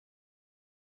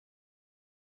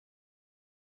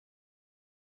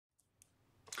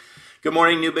Good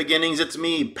morning, New Beginnings. It's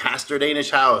me, Pastor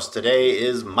Danish House. Today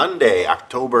is Monday,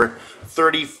 October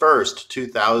 31st,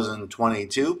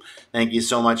 2022. Thank you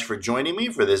so much for joining me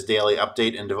for this daily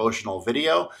update and devotional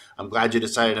video. I'm glad you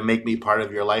decided to make me part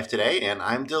of your life today, and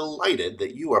I'm delighted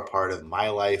that you are part of my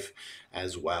life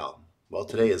as well. Well,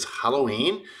 today is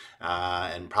Halloween,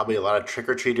 and probably a lot of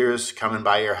trick-or-treaters coming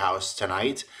by your house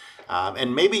tonight.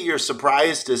 And maybe you're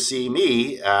surprised to see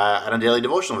me on a daily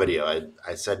devotional video.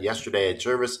 I said yesterday at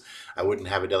service I wouldn't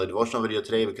have a daily devotional video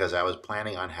today because I was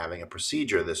planning on having a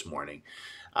procedure this morning.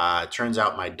 It turns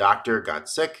out my doctor got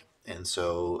sick, and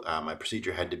so my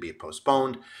procedure had to be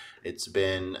postponed. It's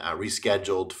been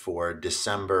rescheduled for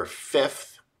December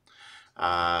 5th,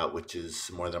 which is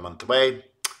more than a month away,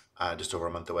 just over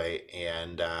a month away.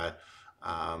 And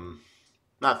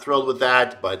not thrilled with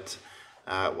that, but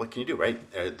what can you do, right?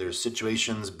 There's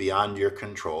situations beyond your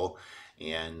control,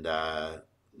 and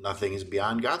nothing is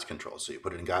beyond God's control. So you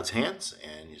put it in God's hands,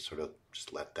 and you sort of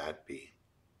just let that be.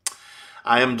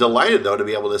 I am delighted, though, to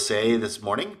be able to say this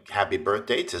morning, happy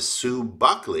birthday to Sue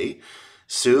Buckley.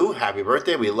 Sue, happy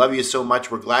birthday. We love you so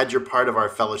much. We're glad you're part of our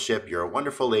fellowship. You're a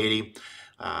wonderful lady.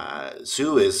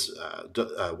 Sue is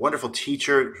a wonderful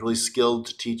teacher, really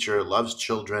skilled teacher, loves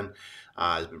children.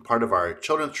 Has been part of our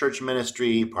children's church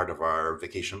ministry, part of our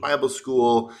vacation Bible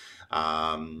school.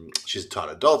 She's taught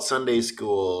adult Sunday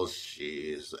school.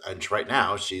 And right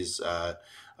now she's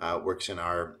works in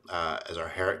our as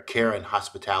our care and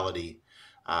hospitality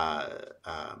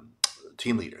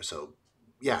team leader. So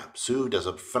yeah, Sue does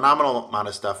a phenomenal amount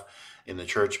of stuff in the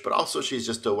church, but also she's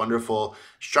just a wonderful,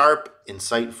 sharp,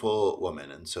 insightful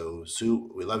woman. And so,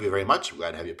 Sue, we love you very much. We're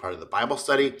glad to have you part of the Bible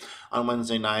study on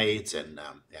Wednesday nights. And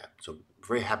so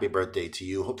very happy birthday to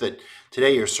you. Hope that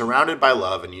today you're surrounded by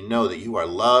love and you know that you are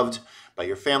loved by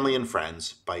your family and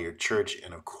friends, by your church,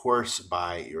 and of course,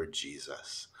 by your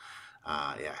Jesus.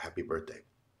 Happy birthday.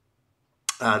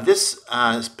 This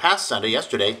past Sunday,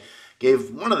 yesterday,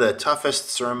 gave one of the toughest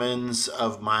sermons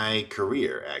of my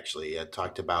career, actually. I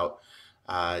talked about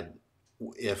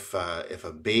if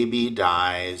a baby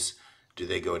dies, do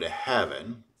they go to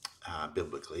heaven,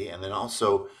 biblically? And then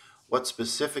also, what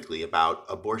specifically about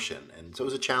abortion? And so it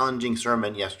was a challenging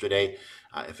sermon yesterday.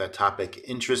 If that topic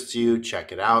interests you,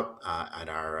 check it out at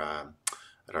our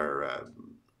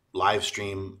live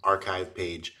stream archive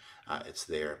page. It's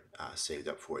there, saved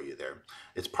up for you there.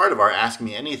 It's part of our Ask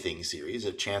Me Anything series,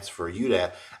 a chance for you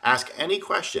to ask any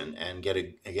question and get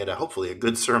a hopefully a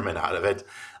good sermon out of it.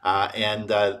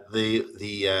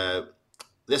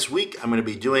 This week I'm going to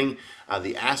be doing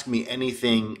the Ask Me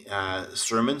Anything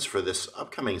sermons for this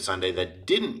upcoming Sunday that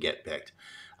didn't get picked.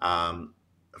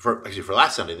 For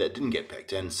last Sunday that didn't get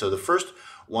picked. And so the first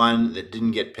one that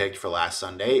didn't get picked for last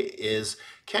Sunday is,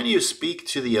 can you speak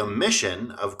to the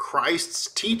omission of Christ's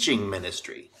teaching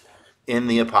ministry in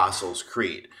the Apostles'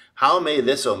 Creed? How may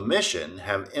this omission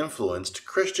have influenced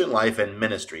Christian life and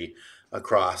ministry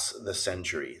across the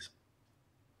centuries?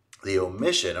 The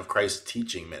omission of Christ's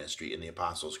teaching ministry in the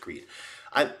Apostles' Creed.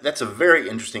 That's a very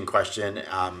interesting question.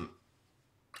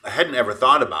 I hadn't ever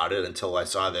thought about it until I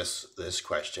saw this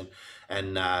question.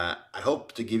 And I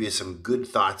hope to give you some good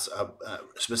thoughts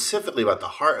specifically about the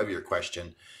heart of your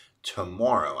question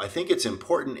tomorrow. I think it's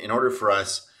important, in order for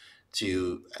us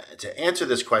to answer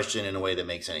this question in a way that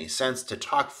makes any sense, to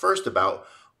talk first about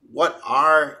what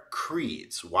are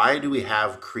creeds? Why do we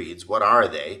have creeds? What are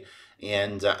they?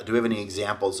 And do we have any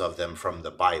examples of them from the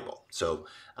Bible? So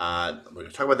we're going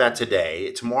to talk about that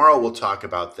today. Tomorrow we'll talk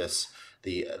about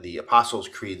the Apostles'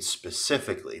 Creed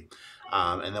specifically.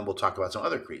 And then we'll talk about some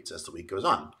other creeds as the week goes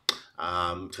on,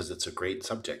 because it's a great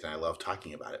subject and I love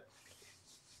talking about it.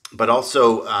 But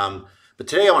also, but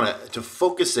today I want to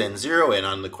focus in, zero in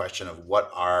on the question of what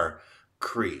are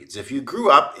creeds. If you grew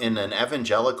up in an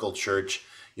evangelical church,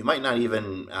 you might not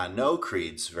even know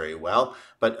creeds very well.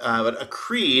 But a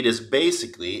creed is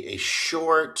basically a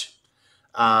short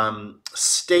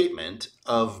statement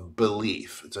of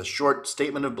belief. It's a short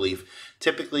statement of belief,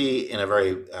 typically in a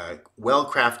very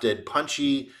well-crafted,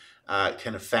 punchy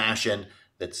kind of fashion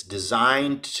that's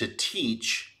designed to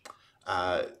teach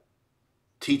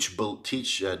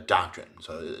doctrine.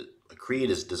 So a creed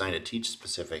is designed to teach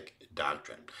specific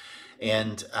doctrine.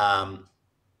 And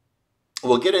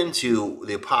we'll get into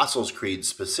the Apostles' Creed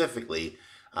specifically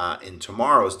in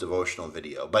tomorrow's devotional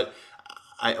video. But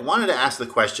I wanted to ask the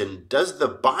question, does the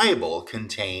Bible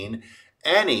contain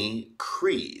any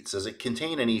creeds? Does it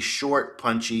contain any short,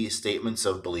 punchy statements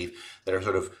of belief that are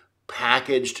sort of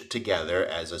packaged together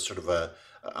as a sort of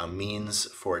a means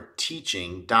for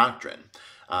teaching doctrine?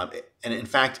 And in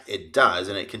fact, it does,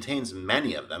 and it contains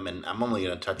many of them, and I'm only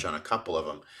going to touch on a couple of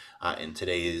them in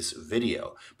today's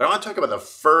video. But I want to talk about the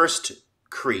first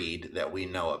creed that we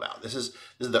know about. This is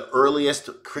the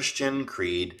earliest Christian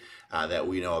creed that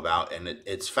we know about, and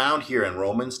it's found here in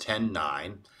Romans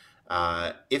 10:9.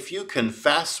 If you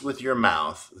confess with your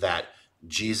mouth that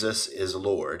Jesus is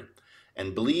Lord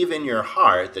and believe in your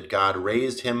heart that God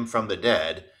raised him from the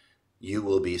dead, you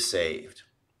will be saved.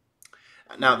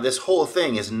 Now, this whole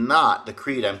thing is not the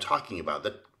creed I'm talking about.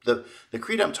 The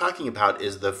creed I'm talking about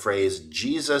is the phrase,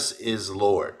 Jesus is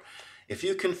Lord. If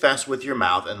you confess with your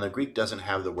mouth, and the Greek doesn't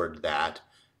have the word that,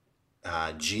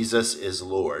 Jesus is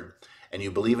Lord, and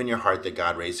you believe in your heart that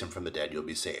God raised him from the dead, you'll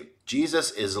be saved.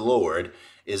 Jesus is Lord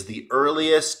is the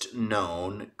earliest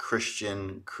known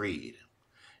Christian creed.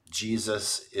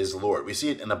 Jesus is Lord. We see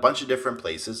it in a bunch of different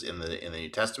places in the New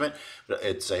Testament.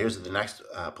 It's here's the next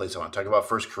place I want to talk about,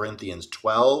 1 Corinthians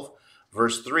 12,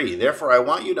 verse 3. Therefore, I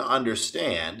want you to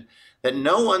understand that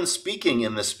no one speaking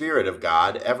in the Spirit of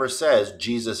God ever says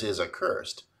Jesus is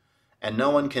accursed, and no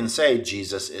one can say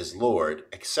Jesus is Lord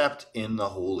except in the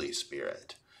Holy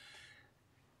Spirit.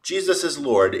 Jesus is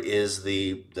Lord is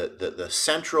the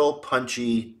central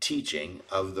punchy teaching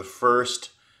of the first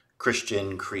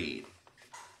Christian creed.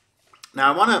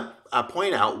 Now, I want to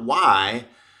point out why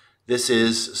this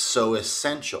is so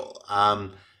essential.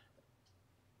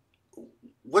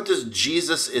 What does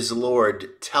Jesus is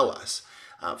Lord tell us?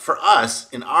 For us,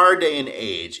 in our day and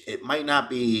age, it might not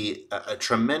be a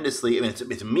tremendously, I mean,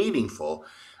 it's meaningful,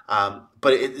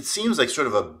 but it seems like sort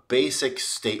of a basic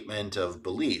statement of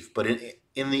belief. But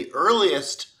in the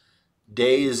earliest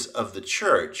days of the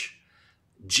church,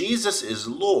 Jesus is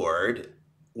Lord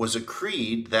was a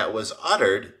creed that was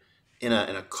uttered in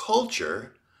a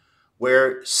culture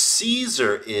where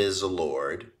Caesar is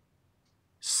Lord.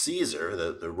 Caesar,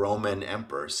 the Roman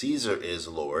emperor, Caesar is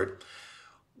Lord,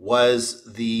 was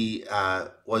the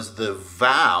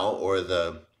vow or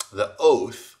the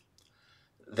oath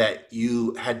that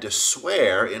you had to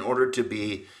swear in order to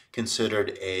be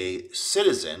considered a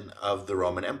citizen of the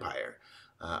Roman Empire,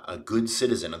 a good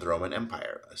citizen of the Roman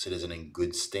Empire, a citizen in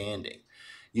good standing.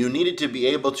 You needed to be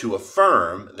able to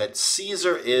affirm that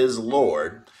Caesar is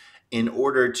Lord in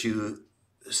order to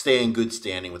stay in good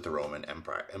standing with the Roman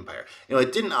Empire.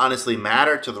 It didn't honestly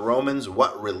matter to the Romans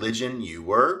what religion you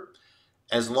were,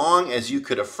 as long as you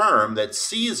could affirm that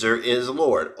Caesar is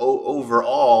Lord over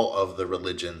all of the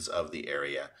religions of the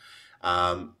area.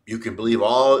 You can believe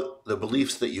all the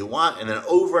beliefs that you want, and then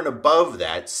over and above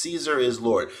that, Caesar is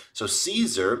Lord. So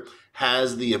Caesar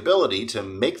has the ability to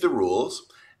make the rules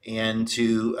and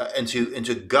to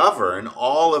govern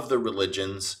all of the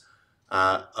religions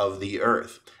of the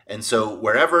earth. And so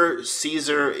wherever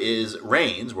Caesar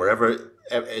reigns, whatever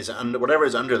is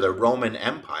under the Roman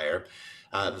Empire,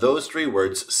 those three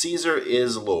words, Caesar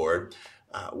is Lord,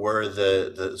 were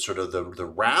the sort of the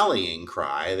rallying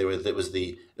cry. It was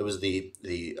the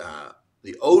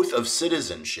oath of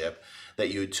citizenship that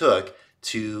you took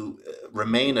to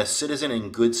remain a citizen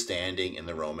in good standing in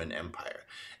the Roman Empire.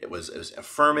 It was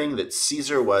affirming that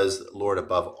Caesar was Lord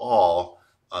above all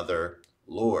other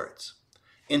lords.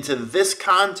 Into this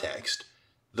context,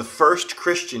 the first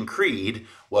Christian creed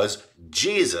was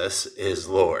Jesus is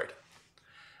Lord.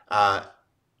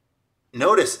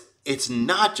 Notice it's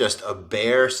not just a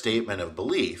bare statement of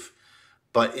belief,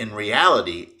 but in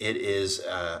reality, it's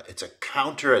a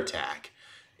counterattack.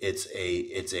 It's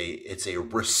a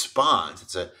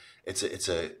response. It's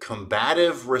a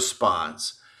combative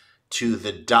response to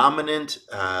the dominant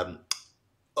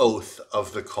oath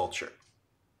of the culture.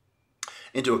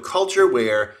 Into a culture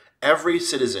where every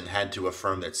citizen had to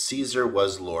affirm that Caesar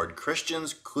was Lord,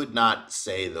 Christians could not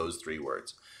say those three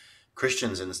words.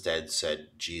 Christians instead said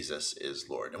Jesus is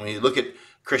Lord. And when you look at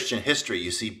Christian history,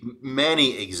 you see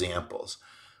many examples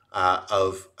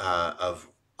of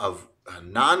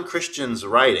non-Christians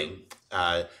writing,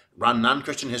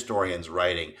 non-Christian historians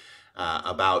writing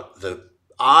about the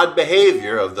odd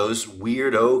behavior of those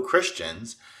weirdo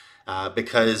Christians,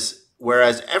 because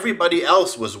whereas everybody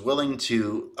else was willing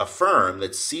to affirm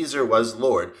that Caesar was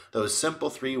Lord, those simple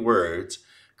three words,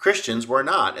 Christians were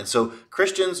not. And so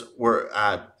Christians were,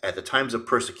 at the times of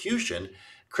persecution,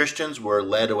 Christians were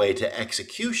led away to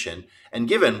execution and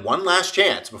given one last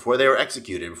chance before they were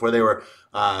executed, before they were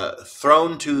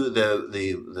thrown to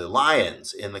the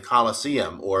lions in the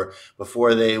Colosseum, or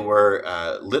before they were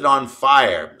lit on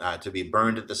fire to be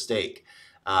burned at the stake.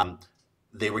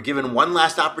 They were given one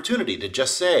last opportunity to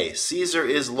just say, Caesar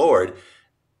is Lord,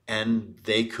 and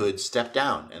they could step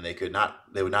down and they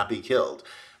would not be killed.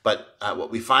 But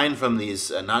what we find from these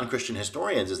non-Christian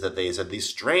historians is that they said these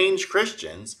strange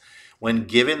Christians when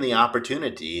given the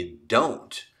opportunity,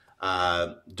 don't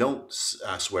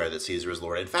swear that Caesar is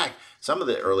Lord. In fact, some of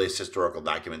the earliest historical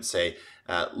documents say,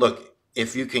 look,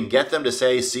 if you can get them to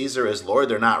say Caesar is Lord,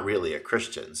 they're not really a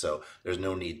Christian, so there's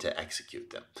no need to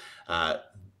execute them.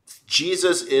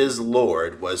 Jesus is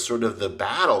Lord was sort of the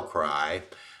battle cry,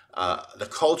 the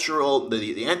cultural,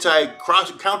 the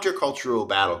countercultural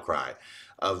battle cry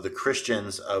of the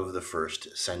Christians of the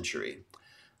first century.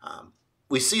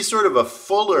 We see sort of a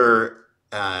fuller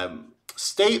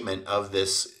statement of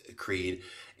this creed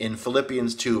in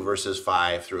Philippians 2, verses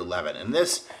 5 through 11. And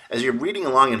this, as you're reading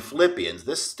along in Philippians,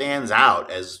 this stands out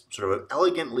as sort of an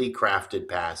elegantly crafted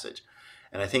passage.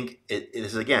 And I think it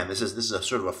is, again, this is a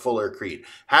sort of a fuller creed.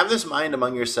 Have this mind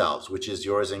among yourselves, which is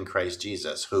yours in Christ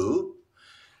Jesus, who,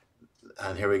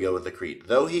 and here we go with the creed,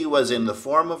 though he was in the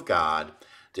form of God,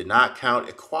 did not count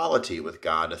equality with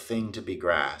God a thing to be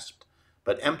grasped,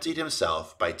 but emptied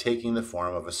himself by taking the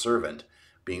form of a servant,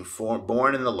 being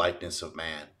born in the likeness of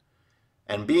man.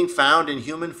 And being found in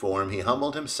human form, he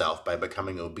humbled himself by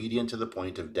becoming obedient to the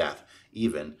point of death,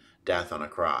 even death on a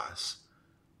cross.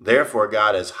 Therefore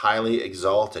God has highly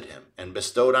exalted him, and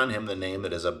bestowed on him the name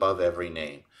that is above every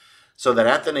name, so that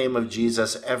at the name of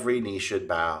Jesus every knee should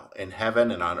bow, in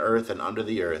heaven and on earth and under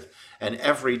the earth, and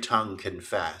every tongue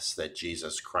confess that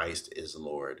Jesus Christ is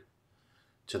Lord,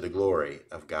 to the glory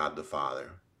of God the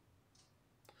Father.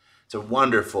 It's a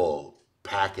wonderful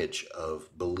package of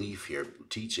belief here,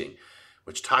 teaching,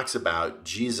 which talks about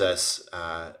Jesus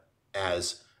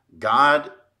as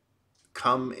God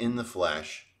come in the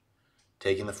flesh,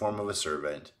 taking the form of a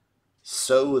servant,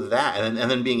 so that, and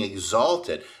then being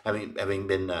exalted, having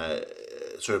been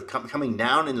sort of coming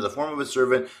down into the form of a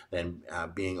servant, then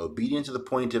being obedient to the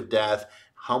point of death,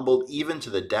 humbled even to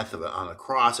the death on the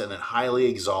cross, and then highly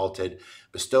exalted,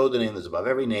 bestowed the name that's above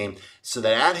every name, so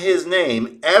that at his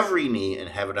name every knee in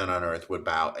heaven and on earth would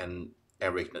bow, and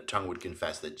every tongue would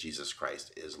confess that Jesus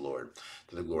Christ is Lord,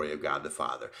 to the glory of God the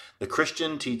Father. The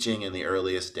Christian teaching in the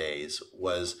earliest days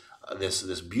was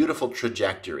this beautiful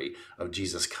trajectory of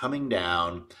Jesus coming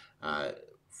down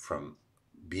from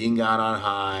being God on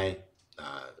high,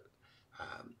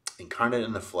 incarnate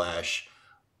in the flesh,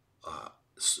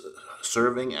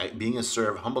 serving, being a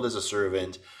servant, humbled as a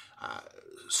servant,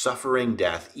 suffering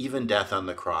death, even death on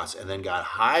the cross, and then God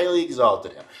highly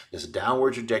exalted him. This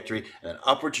downward trajectory and an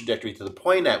upward trajectory to the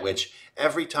point at which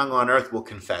every tongue on earth will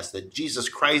confess that Jesus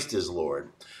Christ is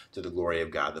Lord, to the glory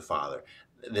of God the Father.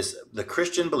 The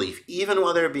Christian belief, even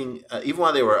while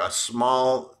they were a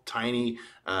small, tiny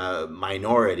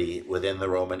minority within the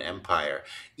Roman Empire,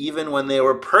 even when they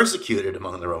were persecuted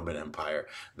among the Roman Empire,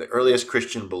 the earliest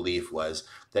Christian belief was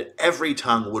that every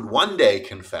tongue would one day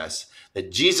confess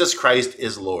that Jesus Christ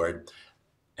is Lord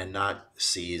and not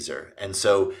Caesar. And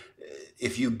so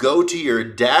if you go to your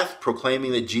death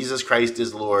proclaiming that Jesus Christ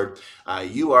is Lord,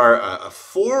 you are a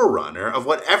forerunner of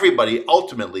what everybody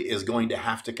ultimately is going to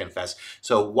have to confess.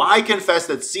 So why confess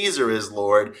that Caesar is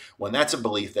Lord when that's a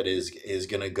belief that is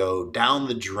going to go down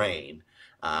the drain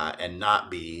and not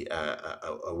be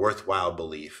a worthwhile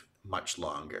belief much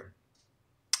longer?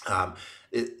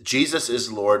 Jesus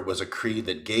is Lord was a creed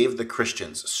that gave the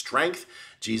Christians strength.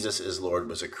 Jesus is Lord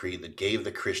was a creed that gave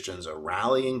the Christians a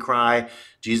rallying cry.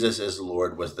 Jesus is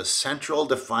Lord was the central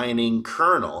defining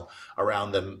kernel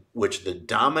around which the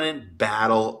dominant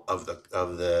battle of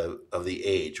the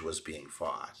age was being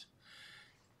fought.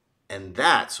 And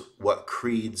that's what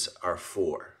creeds are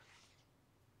for.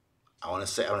 I want to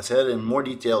say that in more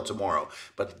detail tomorrow,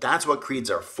 but that's what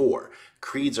creeds are for.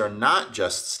 Creeds are not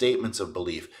just statements of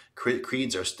belief.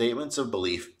 Creeds are statements of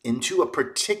belief into a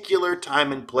particular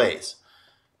time and place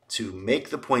to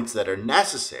make the points that are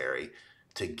necessary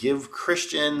to give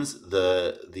Christians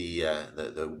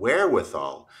the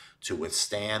wherewithal to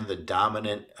withstand the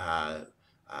dominant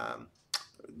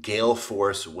gale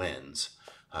force winds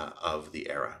of the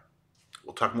era.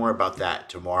 We'll talk more about that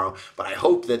tomorrow, but I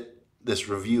hope that this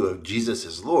review of Jesus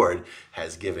is Lord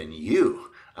has given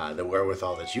you the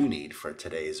wherewithal that you need for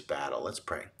today's battle. Let's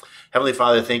pray. Heavenly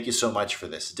Father, thank you so much for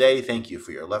this day. Thank you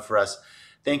for your love for us.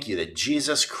 Thank you that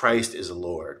Jesus Christ is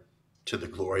Lord, to the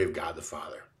glory of God the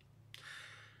Father.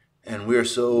 And we are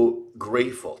so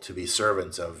grateful to be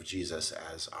servants of Jesus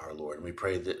as our Lord. And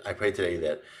I pray today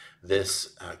that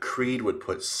this creed would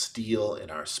put steel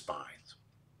in our spines,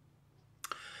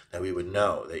 that we would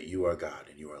know that you are God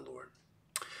and you are Lord.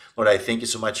 Lord, I thank you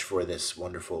so much for this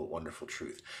wonderful, wonderful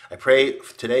truth. I pray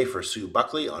today for Sue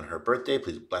Buckley on her birthday.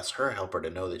 Please bless her. Help her to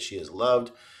know that she is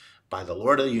loved by the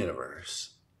Lord of the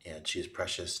universe and she is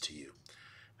precious to you.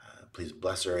 Please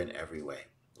bless her in every way.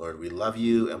 Lord, we love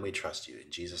you and we trust you. In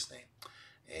Jesus' name,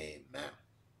 amen.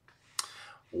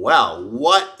 Well,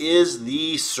 what is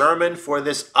the sermon for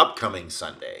this upcoming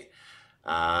Sunday?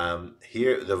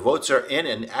 Here, the votes are in,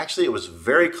 and actually, it was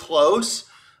very close,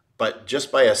 but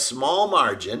just by a small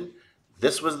margin.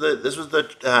 This was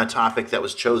the topic that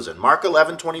was chosen. Mark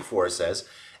 11:24 says,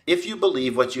 If you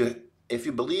believe what you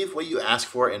ask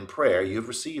for in prayer, you've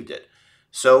received it.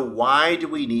 So why do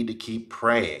we need to keep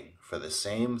praying for the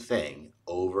same thing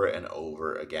over and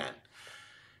over again?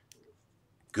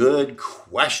 Good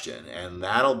question. And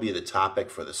that'll be the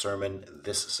topic for the sermon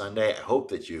this Sunday. I hope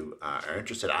that you are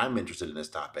interested. I'm interested in this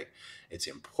topic. It's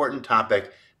an important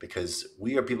topic because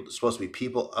we are supposed to be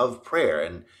people of prayer.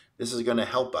 And this is going to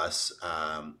help us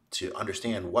to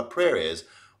understand what prayer is,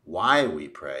 why we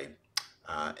pray,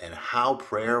 and how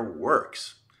prayer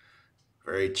works.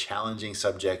 Very challenging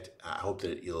subject. I hope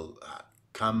that you'll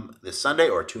come this Sunday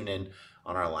or tune in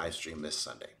on our live stream this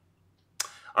Sunday.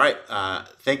 All right.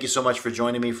 Thank you so much for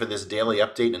joining me for this daily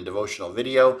update and devotional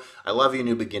video. I love you,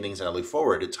 New Beginnings, and I look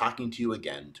forward to talking to you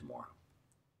again tomorrow.